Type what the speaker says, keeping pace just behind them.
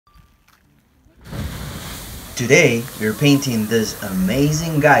Today, we're painting this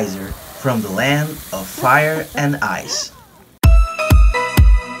amazing geyser from the land of fire and ice.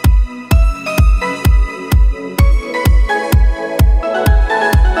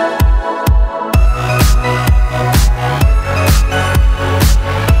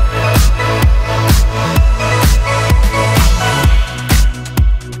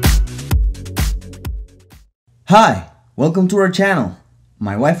 Hi, welcome to our channel.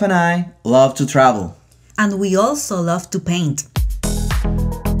 My wife and I love to travel. And we also love to paint.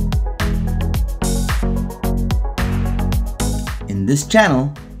 In this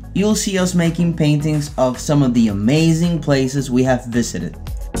channel, you'll see us making paintings of some of the amazing places we have visited.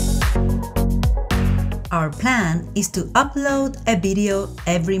 Our plan is to upload a video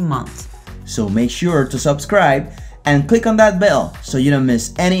every month. So make sure to subscribe and click on that bell so you don't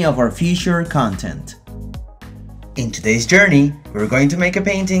miss any of our future content. In today's journey, we're going to make a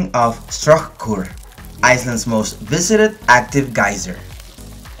painting of Strokkur, Iceland's most visited active geyser.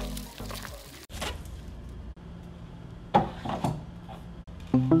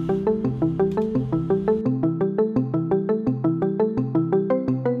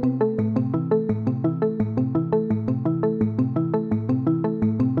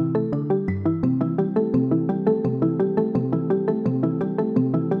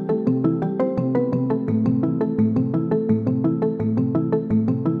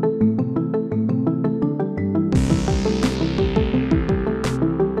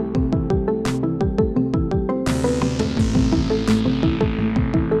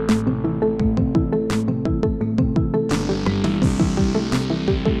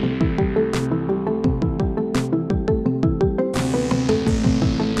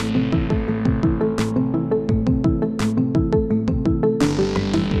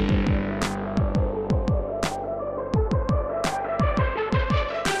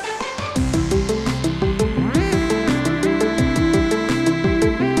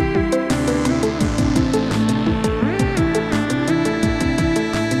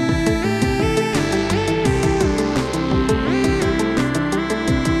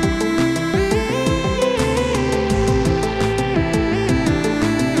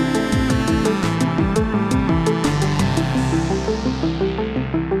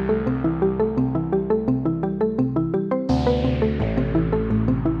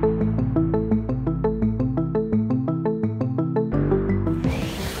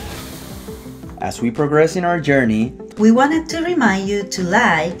 As we progress in our journey, we wanted to remind you to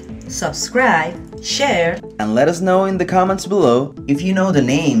like, subscribe, share, and let us know in the comments below if you know the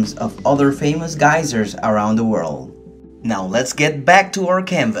names of other famous geysers around the world. Now let's get back to our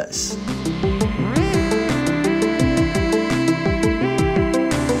canvas.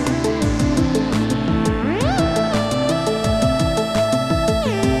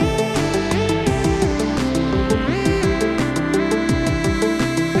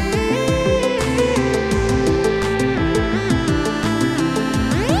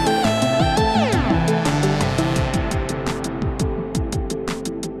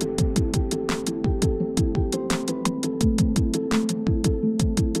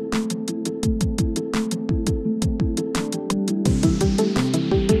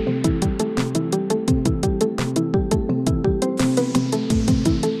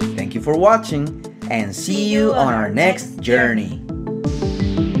 For watching and see you on our next journey.